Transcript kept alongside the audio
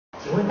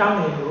请问当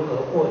年如何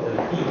获得《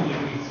地狱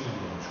日记》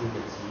演出的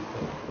机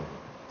会？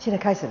现在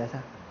开始了是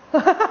吧？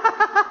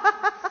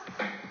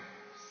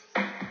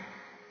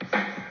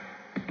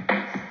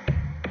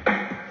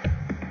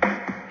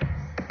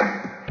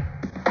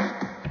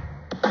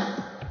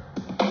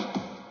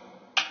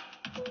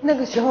那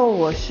个时候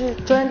我是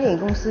中央电影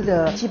公司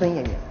的基本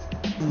演员，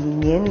以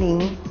年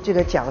龄这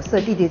个角色，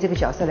弟弟这个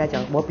角色来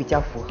讲，我比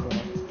较符合。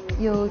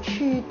有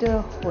趣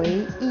的回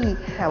忆，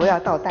我要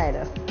倒带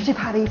了。最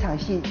怕的一场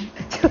戏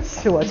就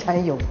是我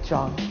穿泳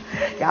装，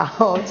然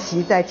后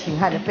骑在秦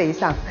汉的背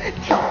上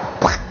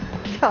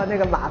跳那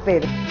个马背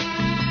的。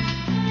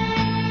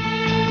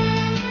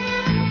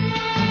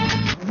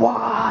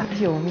哇，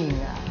救命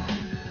啊！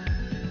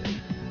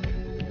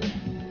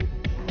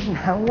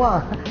难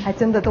忘，还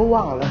真的都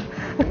忘了。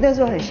那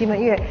时候很兴奋，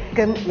因为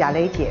跟亚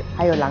蕾姐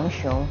还有郎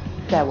雄，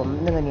在我们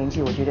那个年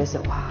纪，我觉得是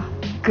哇，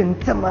跟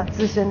这么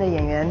资深的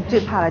演员，最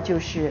怕的就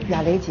是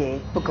亚蕾姐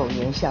不苟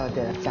言笑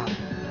的长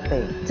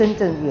辈，真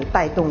正有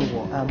带动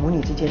我母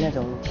女之间那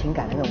种情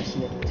感的那种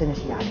戏，真的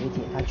是亚蕾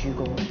姐，她鞠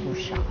躬不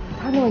少，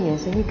她那种眼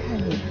神一看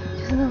你，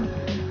就是那种，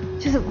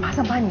就是马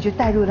上把你就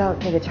带入到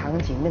那个场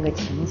景、那个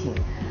情景、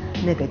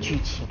那个剧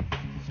情。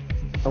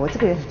我这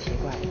个人很奇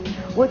怪，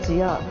我只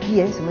要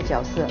演什么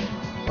角色，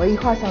我一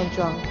化上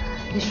妆，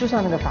一梳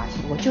上那个发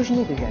型，我就是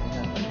那个人了。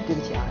对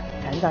不起啊，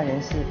残障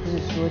人士不是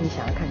说你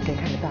想要看就可以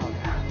看得到的。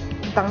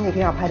当那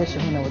天要拍的时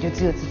候呢，我就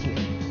只有自己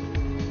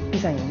闭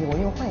上眼睛，我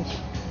用幻想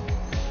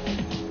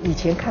以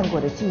前看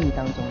过的记忆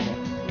当中的，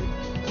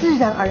自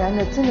然而然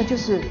的，真的就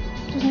是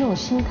那种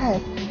心态，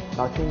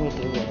老天爷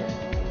给我的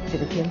这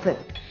个天分。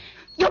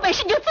有本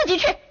事你就自己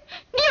去，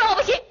你以为我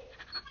不行？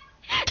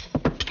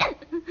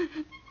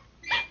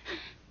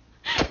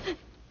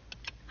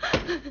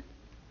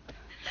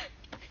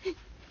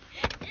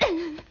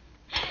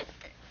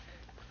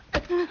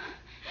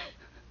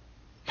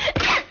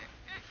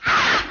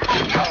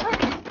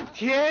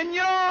田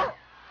妞，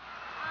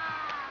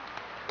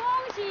恭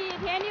喜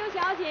田妞小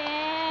姐，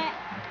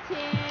请。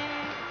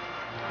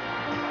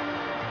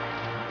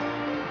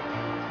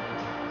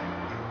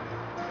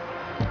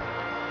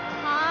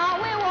好，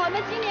为我们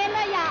今年的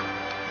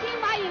金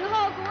马影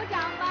后鼓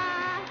掌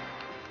吧。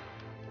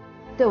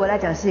对我来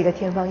讲是一个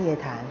天方夜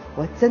谭，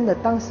我真的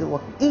当时我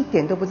一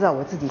点都不知道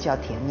我自己叫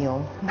田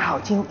妞，脑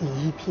筋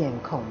一片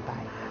空白，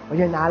我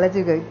就拿了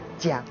这个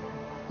奖，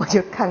我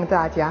就看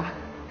大家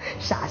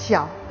傻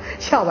笑，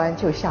笑完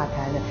就下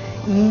台了，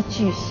一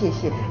句谢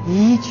谢，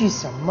一句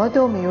什么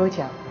都没有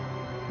讲，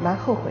蛮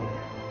后悔的。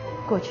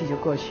过去就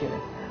过去了，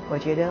我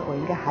觉得我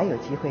应该还有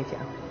机会讲，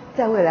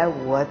在未来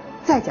我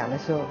再讲的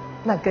时候，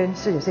那跟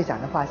19岁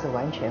讲的话是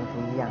完全不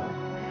一样的，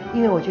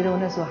因为我觉得我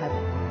那时候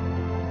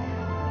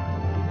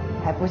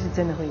还不是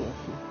真的会演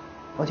戏。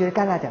我觉得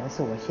戛纳讲的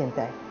是我现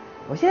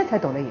在才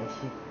懂得演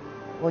戏。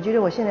我觉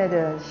得我现在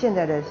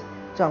的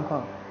状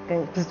况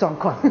不是状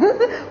况，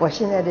我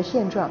现在的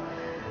现状。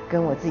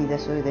跟我自己的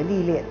所有的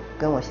历练，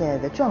跟我现在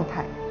的状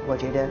态，我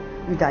觉得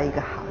遇到一个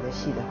好的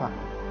戏的话，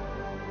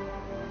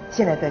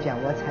现在得奖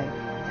我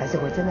才是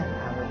我真的很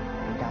安慰，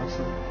很高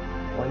兴。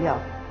我要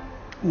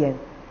演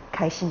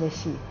开心的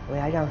戏，我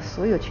要让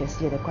所有全世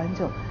界的观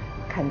众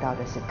看到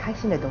的是开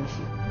心的东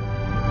西。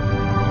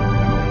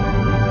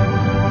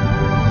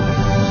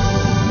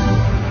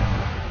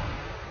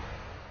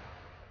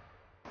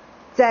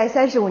在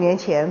35年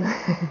前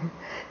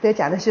得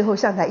奖的时候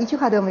上台，一句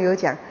话都没有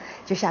讲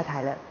就下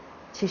台了。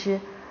其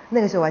实那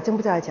个时候我还真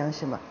不知道要讲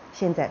什么，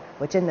现在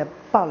我真的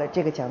报了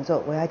这个讲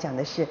座，我要讲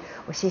的是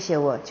我谢谢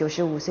我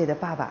95岁的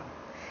爸爸，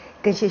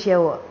更谢谢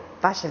我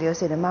86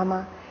岁的妈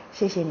妈，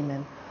谢谢你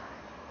们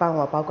帮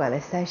我保管了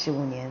35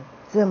年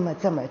这么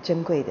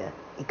珍贵的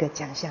一个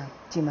奖项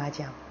金马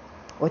奖，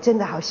我真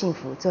的好幸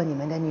福做你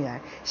们的女儿，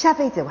下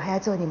辈子我还要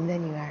做你们的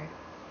女儿。